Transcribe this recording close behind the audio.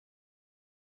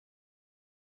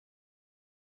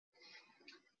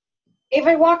if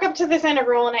I walk up to this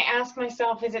integral and I ask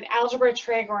myself, is it algebra,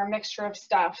 trig, or a mixture of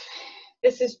stuff?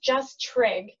 This is just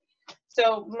trig.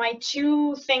 So my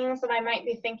two things that I might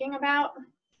be thinking about,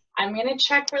 I'm going to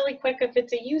check really quick if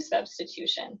it's a u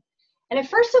substitution. And at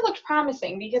first it looked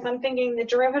promising because I'm thinking the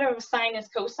derivative of sine is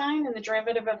cosine and the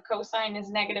derivative of cosine is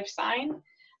negative sine.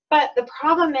 But the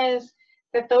problem is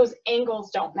that those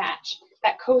angles don't match.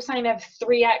 That cosine of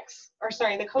 3x, or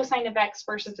sorry, the cosine of x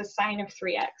versus the sine of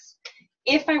 3x.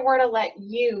 If I were to let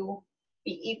u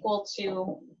be equal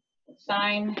to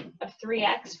sine of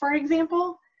 3x, for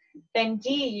example, then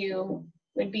du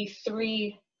would be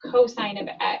 3 cosine of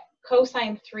x,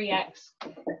 cosine 3x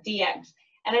dx.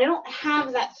 And I don't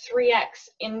have that 3x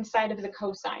inside of the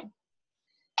cosine.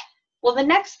 Well, the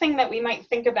next thing that we might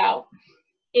think about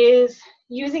is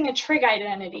using a trig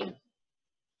identity.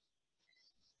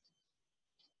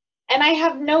 And I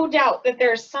have no doubt that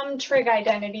there's some trig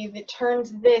identity that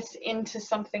turns this into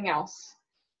something else,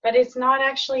 but it's not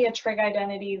actually a trig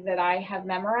identity that I have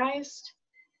memorized.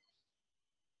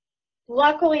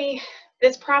 Luckily,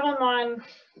 this problem on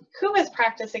Kuba's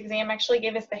practice exam actually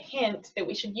gave us the hint that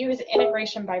we should use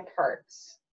integration by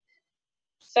parts.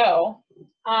 So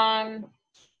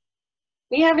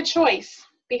we have a choice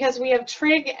because we have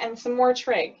trig and some more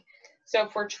trig. So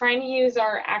if we're trying to use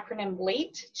our acronym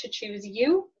LATE to choose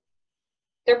u,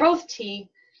 they're both t,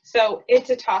 so it's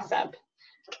a toss-up.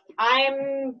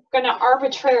 I'm going to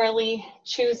arbitrarily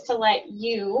choose to let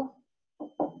u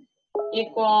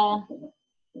equal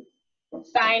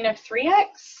sine of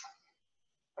 3x,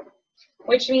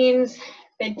 which means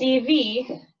the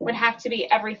dv would have to be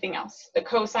everything else, the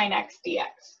cosine x dx.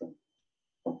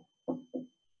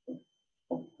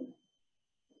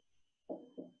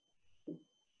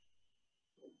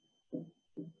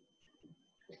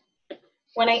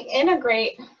 When I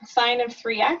integrate sine of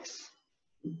 3x,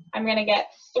 I'm going to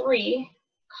get 3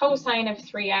 cosine of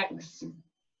 3x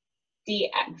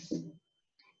dx.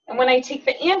 And when I take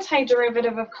the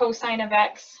antiderivative of cosine of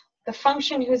x, the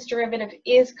function whose derivative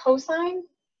is cosine,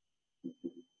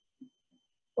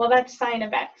 well, that's sine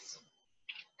of x.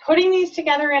 Putting these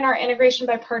together in our integration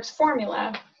by parts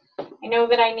formula, I know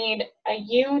that I need a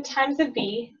u times a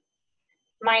v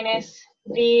minus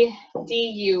v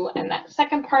du, and that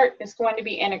second part is going to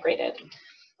be integrated.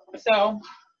 So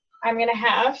I'm going to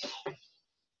have,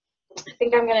 I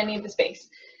think I'm going to need the space.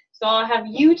 So I'll have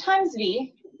u times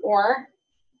v, or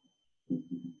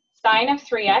sine of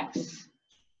 3x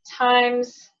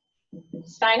times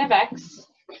sine of x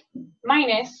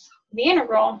minus the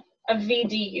integral of v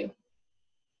du,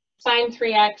 sine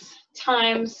 3x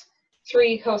times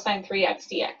 3 cosine 3x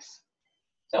dx.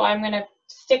 So I'm going to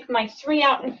stick my 3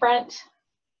 out in front,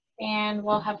 and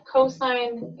we'll have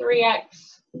cosine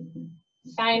 3x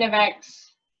sine of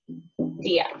x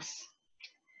dx.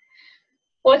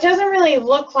 Well, it doesn't really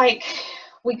look like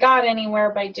we got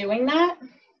anywhere by doing that,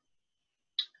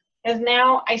 as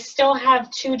now I still have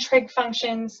 2 trig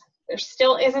functions. There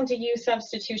still isn't a u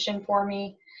substitution for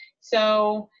me.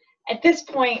 So at this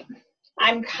point,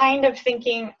 I'm kind of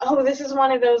thinking, oh, this is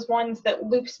one of those ones that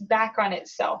loops back on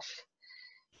itself.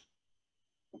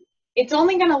 It's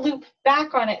only going to loop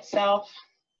back on itself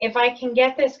if I can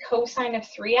get this cosine of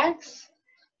 3x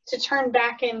to turn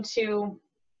back into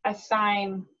a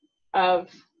sine of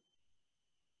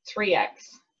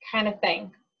 3x kind of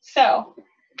thing. So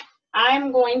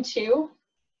I'm going to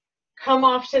come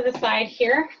off to the side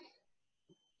here.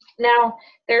 Now,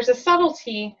 there's a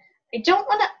subtlety. I don't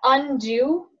want to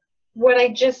undo what I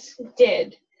just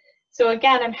did. So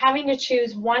again, I'm having to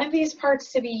choose one of these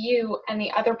parts to be u and the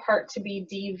other part to be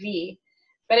dv.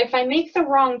 But if I make the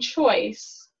wrong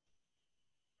choice,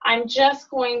 I'm just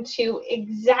going to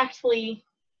exactly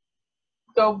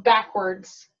go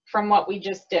backwards from what we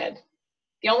just did.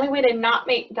 The only way to not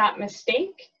make that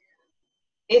mistake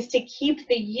is to keep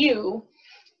the u,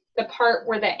 the part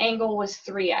where the angle was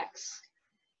 3x.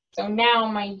 So now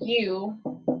my u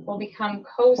will become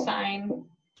cosine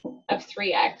of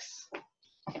 3x,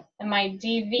 and my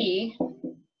dv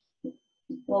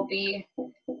will be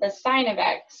the sine of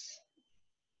x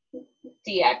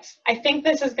dx. I think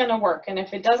this is going to work, and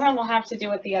if it doesn't, we'll have to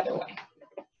do it the other way.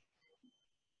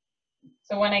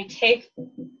 So when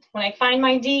I find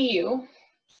my du,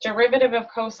 derivative of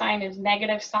cosine is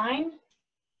negative sine,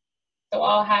 so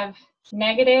I'll have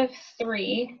negative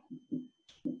 3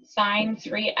 sine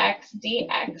 3x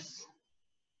dx.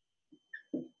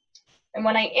 And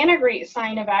when I integrate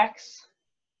sine of x,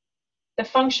 the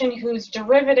function whose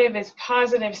derivative is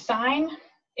positive sine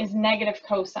is negative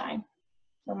cosine.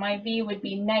 So my v would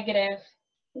be negative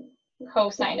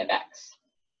cosine of x.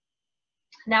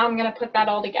 Now I'm going to put that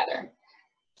all together.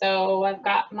 So I've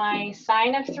got my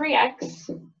sine of 3x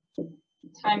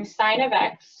times sine of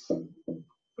x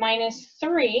minus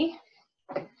 3.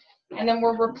 And then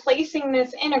we're replacing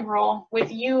this integral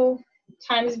with u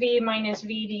times v minus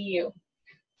v du.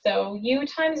 So u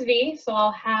times v, so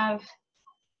I'll have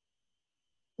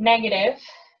negative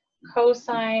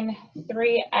cosine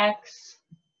 3x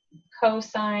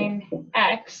cosine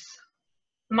x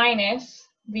minus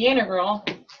the integral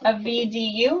of v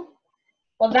du.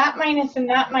 Well, that minus and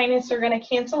that minus are going to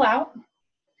cancel out.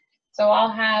 So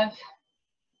I'll have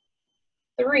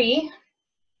 3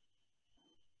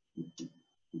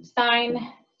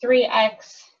 sine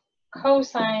 3x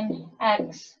cosine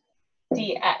x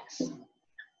dx.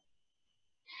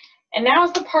 And now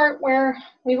is the part where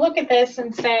we look at this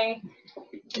and say,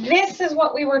 this is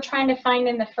what we were trying to find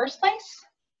in the first place.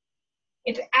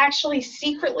 It's actually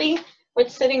secretly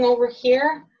what's sitting over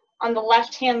here on the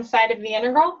left-hand side of the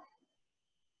integral.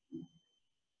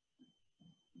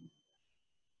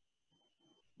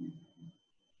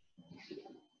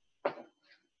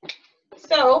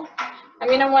 So I'm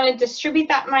going to want to distribute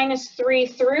that minus 3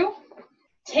 through,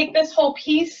 take this whole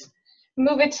piece,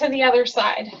 move it to the other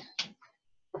side.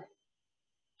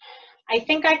 I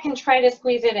think I can try to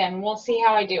squeeze it in. We'll see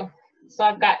how I do. So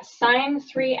I've got sine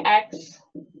 3x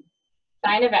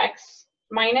sine of x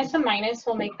minus a minus,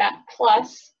 we'll make that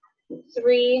plus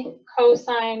 3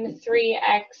 cosine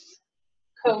 3x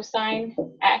cosine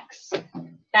x.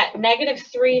 That negative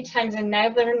 3 times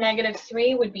another negative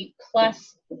 3 would be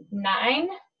plus 9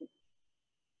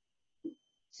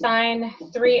 sine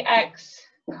 3x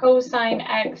cosine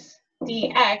x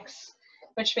dx,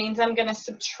 which means I'm going to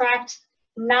subtract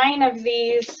 9 of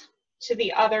these to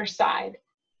the other side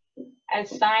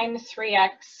as sine 3x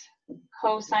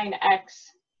cosine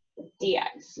x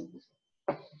dx.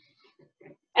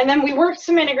 And then we worked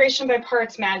some integration by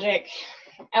parts magic,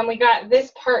 and we got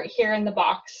this part here in the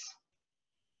box.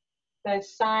 The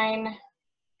sine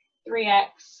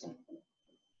 3x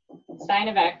sine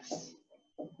of x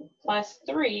plus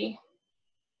 3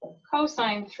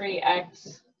 cosine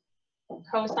 3x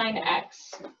cosine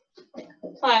x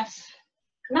plus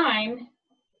 9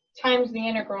 times the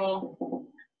integral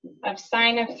of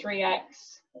sine of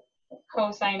 3x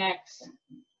cosine x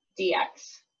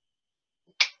dx.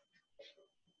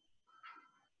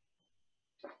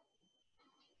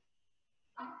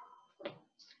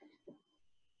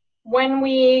 When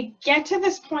we get to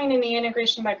this point in the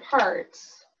integration by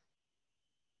parts,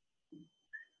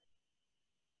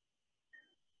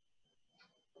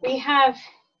 we have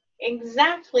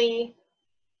exactly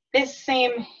this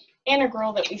same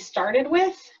integral that we started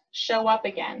with show up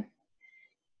again.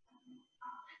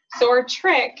 So our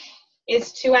trick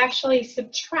is to actually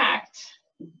subtract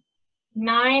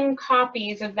 9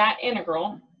 copies of that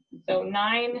integral. So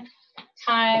 9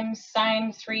 times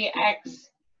sine 3x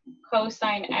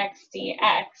cosine x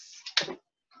dx. Let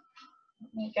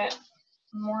me get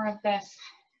more of this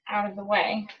out of the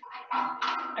way.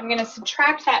 I'm going to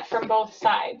subtract that from both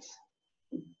sides.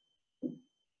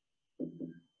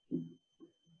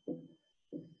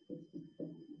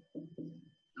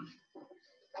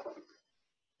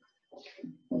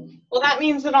 Well, that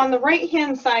means that on the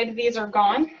right-hand side, these are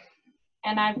gone,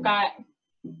 and I've got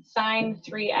sine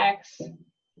 3x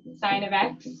sine of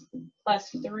x plus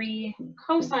 3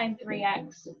 cosine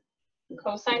 3x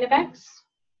cosine of x.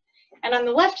 And on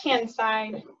the left-hand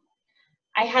side,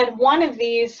 I had one of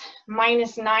these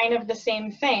minus 9 of the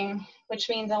same thing, which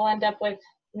means I'll end up with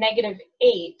negative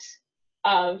 8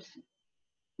 of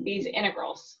these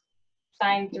integrals,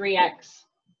 sine 3x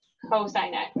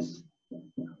cosine x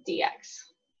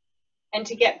dx. And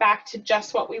to get back to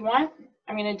just what we want,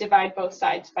 I'm going to divide both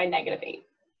sides by negative 8.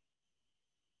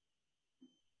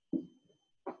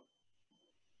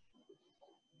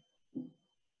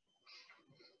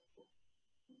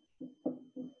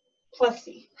 Plus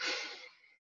c.